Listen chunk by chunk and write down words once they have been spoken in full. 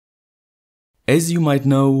As you might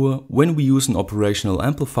know, when we use an operational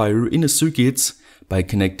amplifier in a circuit by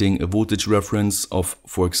connecting a voltage reference of,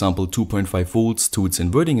 for example, 2.5 volts to its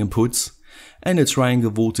inverting inputs and a triangle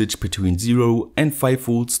voltage between 0 and 5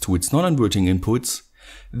 volts to its non-inverting inputs,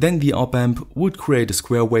 then the op-amp would create a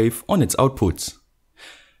square wave on its output.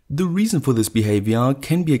 The reason for this behavior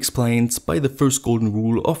can be explained by the first golden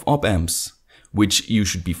rule of op-amps, which you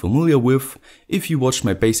should be familiar with if you watched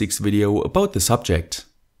my basics video about the subject.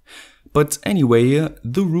 But anyway,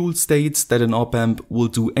 the rule states that an op-amp will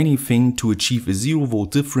do anything to achieve a 0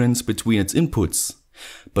 volt difference between its inputs.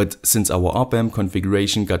 But since our op-amp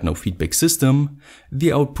configuration got no feedback system,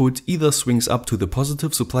 the output either swings up to the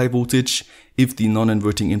positive supply voltage if the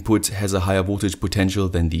non-inverting input has a higher voltage potential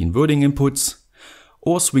than the inverting inputs,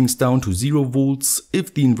 or swings down to 0 volts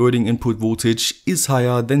if the inverting input voltage is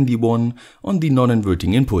higher than the one on the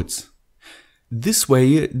non-inverting input. This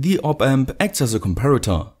way, the op-amp acts as a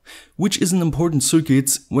comparator, which is an important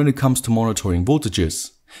circuit when it comes to monitoring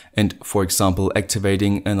voltages, and for example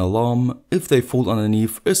activating an alarm if they fall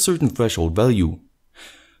underneath a certain threshold value.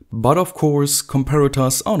 But of course,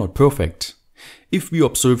 comparators are not perfect. If we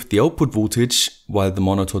observe the output voltage while the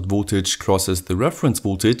monitored voltage crosses the reference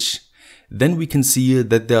voltage, then we can see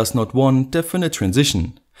that there's not one definite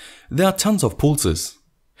transition. There are tons of pulses.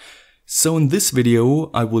 So in this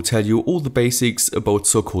video I will tell you all the basics about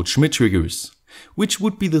so-called Schmitt triggers, which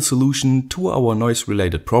would be the solution to our noise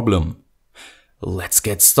related problem. Let's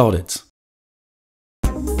get started.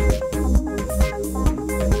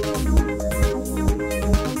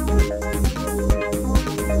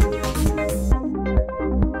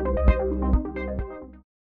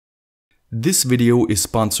 This video is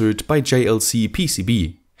sponsored by JLC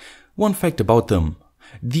PCB. One fact about them: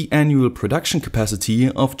 the annual production capacity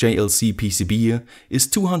of JLC PCB is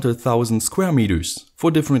 200,000 square meters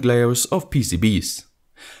for different layers of PCBs.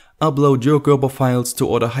 Upload your Gerber files to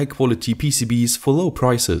order high quality PCBs for low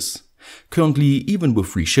prices, currently even with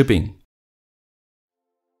free shipping.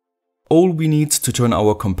 All we need to turn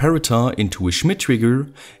our comparator into a Schmitt trigger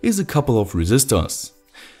is a couple of resistors.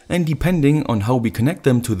 And depending on how we connect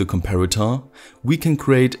them to the comparator, we can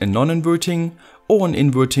create a non-inverting or an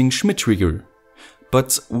inverting Schmitt trigger.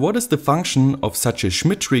 But what is the function of such a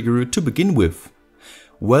Schmitt trigger to begin with?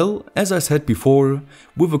 Well, as I said before,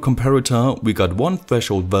 with a comparator we got one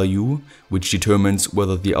threshold value, which determines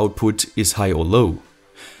whether the output is high or low.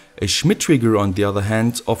 A Schmitt trigger on the other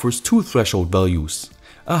hand offers two threshold values,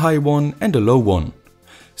 a high one and a low one.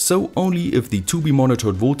 So only if the to be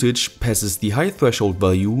monitored voltage passes the high threshold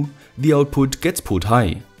value, the output gets pulled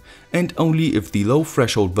high, and only if the low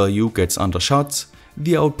threshold value gets undershot,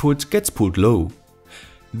 the output gets pulled low.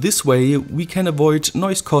 This way we can avoid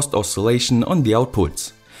noise cost oscillation on the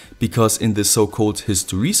output, because in the so-called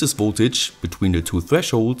hysteresis voltage between the two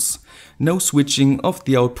thresholds, no switching of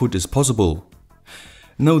the output is possible.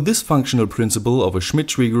 Now this functional principle of a Schmitt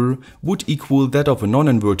trigger would equal that of a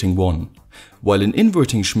non-inverting one, while an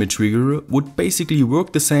inverting Schmitt trigger would basically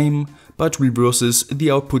work the same but reverses the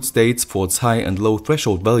output states for its high and low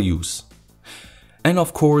threshold values. And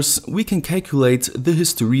of course, we can calculate the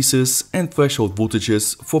hysteresis and threshold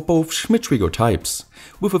voltages for both Schmitt trigger types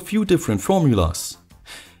with a few different formulas.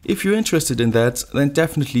 If you're interested in that, then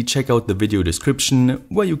definitely check out the video description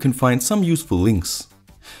where you can find some useful links.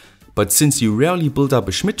 But since you rarely build up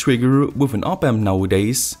a Schmitt trigger with an op-amp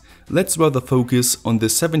nowadays, let's rather focus on the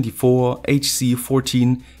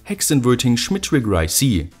 74HC14 hex inverting Schmitt trigger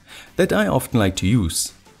IC that I often like to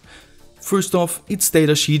use. First off, its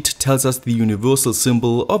datasheet tells us the universal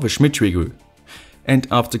symbol of a Schmitt trigger, and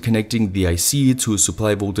after connecting the IC to a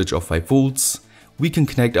supply voltage of 5 volts, we can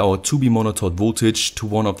connect our to be monitored voltage to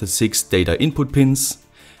one of the 6 data input pins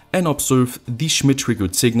and observe the Schmitt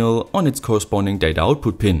triggered signal on its corresponding data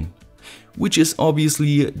output pin, which is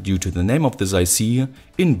obviously, due to the name of this IC,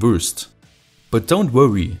 inversed. But don't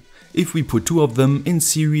worry, if we put two of them in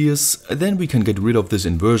series, then we can get rid of this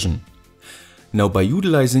inversion. Now by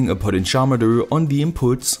utilizing a potentiometer on the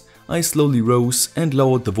inputs, I slowly rose and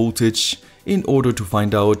lowered the voltage in order to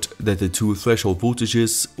find out that the two threshold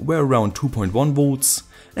voltages were around 2.1 volts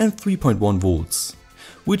and 3.1 volts,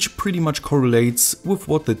 which pretty much correlates with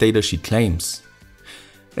what the datasheet claims.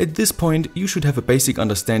 At this point you should have a basic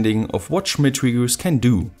understanding of what Schmitt triggers can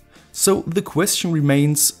do, so the question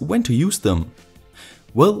remains when to use them.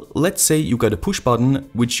 Well, let's say you got a push button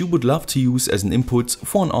which you would love to use as an input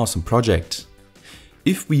for an awesome project.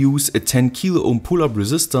 If we use a 10 kilo pull-up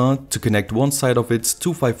resistor to connect one side of it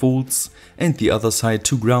to 5 volts and the other side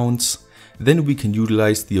to ground, then we can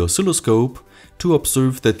utilize the oscilloscope to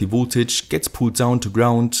observe that the voltage gets pulled down to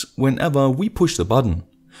ground whenever we push the button.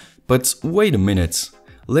 But wait a minute,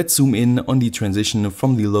 Let's zoom in on the transition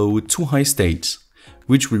from the low to high state,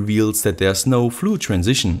 which reveals that there's no fluid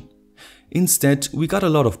transition. Instead, we got a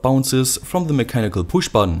lot of bounces from the mechanical push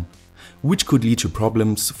button, which could lead to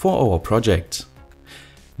problems for our project.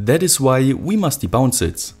 That is why we must debounce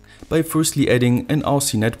it, by firstly adding an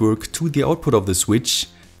RC network to the output of the switch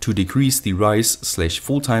to decrease the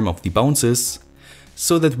rise/fall time of the bounces,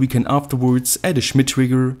 so that we can afterwards add a Schmitt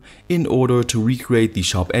trigger in order to recreate the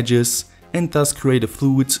sharp edges and thus create a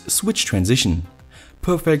fluid switch transition,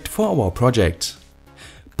 perfect for our project.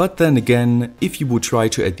 But then again, if you would try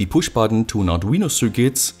to add the push button to an Arduino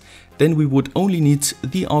circuit, then we would only need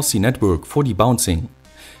the RC network for debouncing,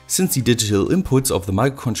 since the digital inputs of the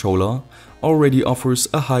microcontroller already offers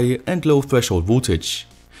a high and low threshold voltage,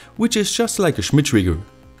 which is just like a Schmitt trigger.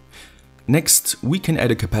 Next, we can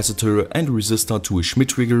add a capacitor and resistor to a Schmitt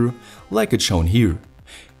trigger, like it's shown here,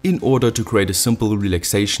 in order to create a simple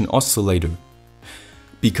relaxation oscillator.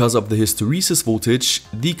 Because of the hysteresis voltage,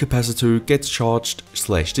 the capacitor gets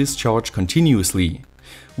charged/discharged continuously,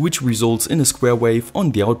 which results in a square wave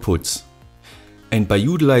on the output. And by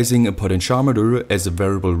utilizing a potentiometer as a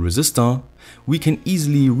variable resistor, we can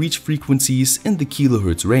easily reach frequencies in the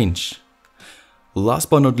kilohertz range. Last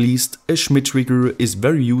but not least, a Schmitt trigger is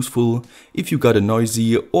very useful if you got a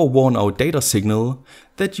noisy or worn out data signal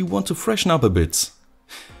that you want to freshen up a bit.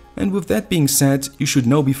 And with that being said, you should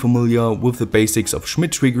now be familiar with the basics of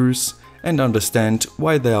Schmitt triggers and understand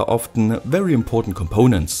why they are often very important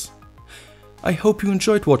components. I hope you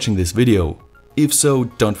enjoyed watching this video. If so,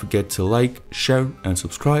 don't forget to like, share and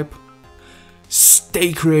subscribe.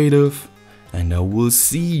 Stay creative, and I will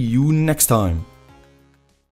see you next time.